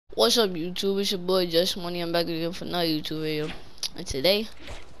What's up, YouTube? It's your boy Just Money. I'm back again for another YouTube video, and today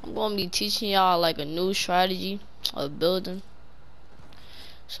I'm gonna be teaching y'all like a new strategy of building.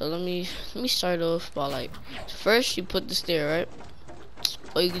 So let me start off by like first you put the stair, right?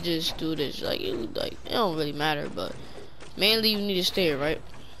 Or you could just do this, like it don't really matter, but mainly you need a stair, right?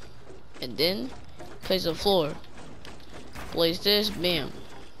 And then place a floor. Place this, bam.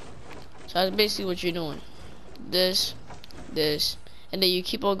 So that's basically what you're doing. This, and then you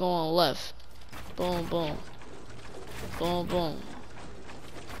keep on going left. Boom, boom, boom, boom,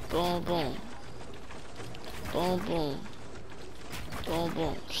 boom, boom, boom, boom, boom,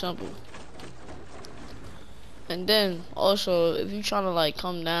 boom. Simple. And then also, if you're trying to like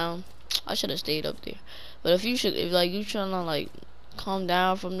come down, I should have stayed up there. But if you trying to like come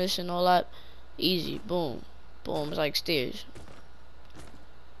down from this and all that, easy. Boom, boom. It's like stairs.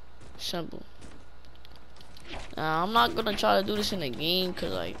 Simple. Now I'm not gonna try to do this in the game,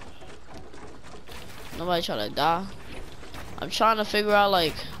 cause like nobody try to die. I'm trying to figure out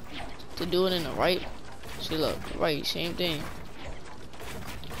like to do it in the right. See, look, right, same thing.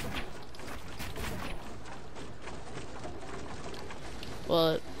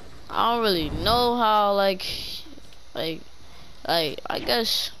 But I don't really know how like I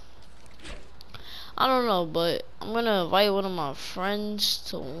guess I don't know, but I'm gonna invite one of my friends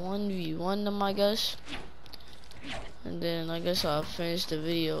to 1v1 them, I guess. And then I guess I'll finish the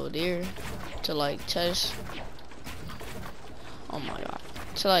video there to like test. Oh my god.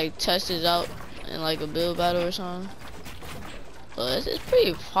 To like test this out in like a build battle or something. But it's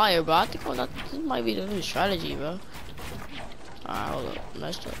pretty fire, bro. I think this might be the new strategy, bro. Alright, hold up.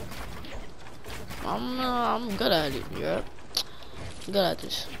 Messed up. I'm good at it, yeah. I'm good at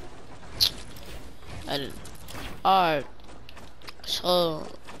this. Alright. So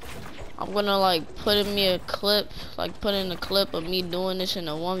I'm gonna like put in a clip of me doing this in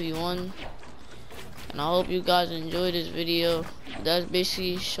a 1v1, and I hope you guys enjoy this video. That's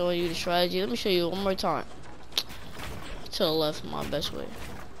basically showing you the strategy. Let me show you one more time. To the left, my best way.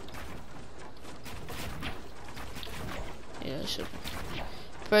 Yeah, so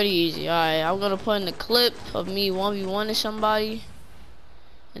pretty easy. Alright, I'm gonna put in the clip of me 1v1ing somebody,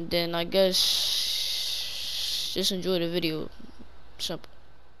 and then I guess just enjoy the video. Simple.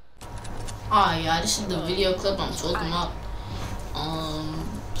 Alright, y'all, this is the video clip I'm talking about.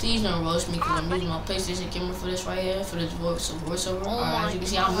 Please don't roast me because I'm using my PlayStation camera for this right here, for this voiceover. Alright, as you can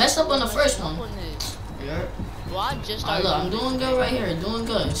see, I messed up on the first one. Yeah. Alright, look, I'm doing good right here, doing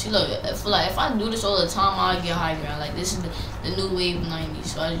good. See, look, if I do this all the time, I'll get high ground. Like, this is the new wave 90s.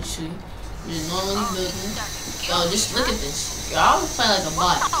 So I just show you. Just normally building. Yo, just look at this. Yo, I was playing like a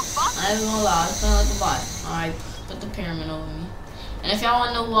bot. I ain't even gonna lie, I was playing like a bot. Alright, put the pyramid over me. And if y'all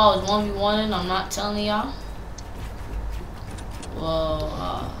wanna know who I was 1v1ing, I'm not telling y'all. Well,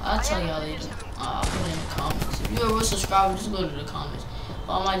 I'll tell y'all later. I'll put it in the comments. If you're a real subscriber, just go to the comments.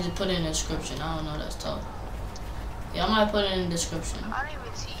 Or I might just put it in the description. I don't know, that's tough. Yeah, I might put it in the description. I don't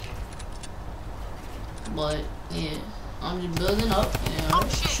even see you. But, yeah. I'm just building up,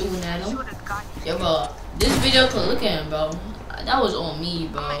 and shooting at him. Yeah, bro. This video, look at him, bro. That was on me,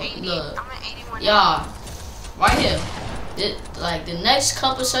 bro. Look. Y'all. Right here. Like the next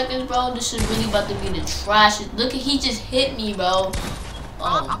couple seconds, bro, this is really about to be the trash. Look, he just hit me, bro.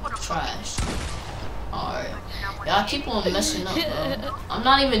 Oh, trash. Alright. Y'all keep on messing up, bro. I'm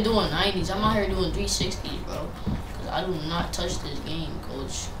not even doing 90s. I'm out here doing 360s, bro. Because I do not touch this game,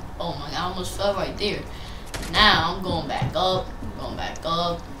 coach. Oh my god, I almost fell right there. Now I'm going back up.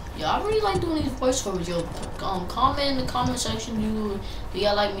 Yo, I really like doing these voiceovers, yo. Comment in the comment section, do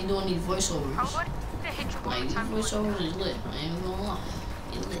y'all like me doing these voiceovers? Like, these voiceovers is lit, I ain't even gonna lie.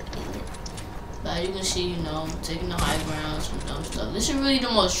 It's lit. But as you can see, you know, I'm taking the high ground, some dumb stuff. This is really the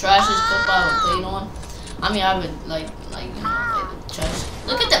most trashiest clip I ever played on. I mean, I've been, like, you know, like, the trash.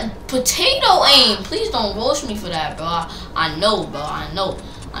 Look at that potato aim! Please don't roast me for that, bro. I know, bro, I know.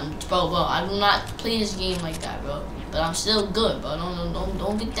 Bro, I do not play this game like that, bro. But I'm still good, bro.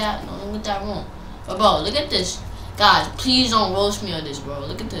 Don't get that wrong. But bro, look at this. Guys, please don't roast me on this, bro.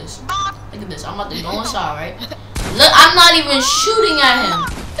 Look at this. Look at this. I'm about to go inside, right? Look, I'm not even shooting at him.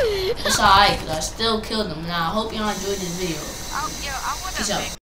 It's alright, because I still killed him. Now, I hope y'all enjoyed this video. Peace out.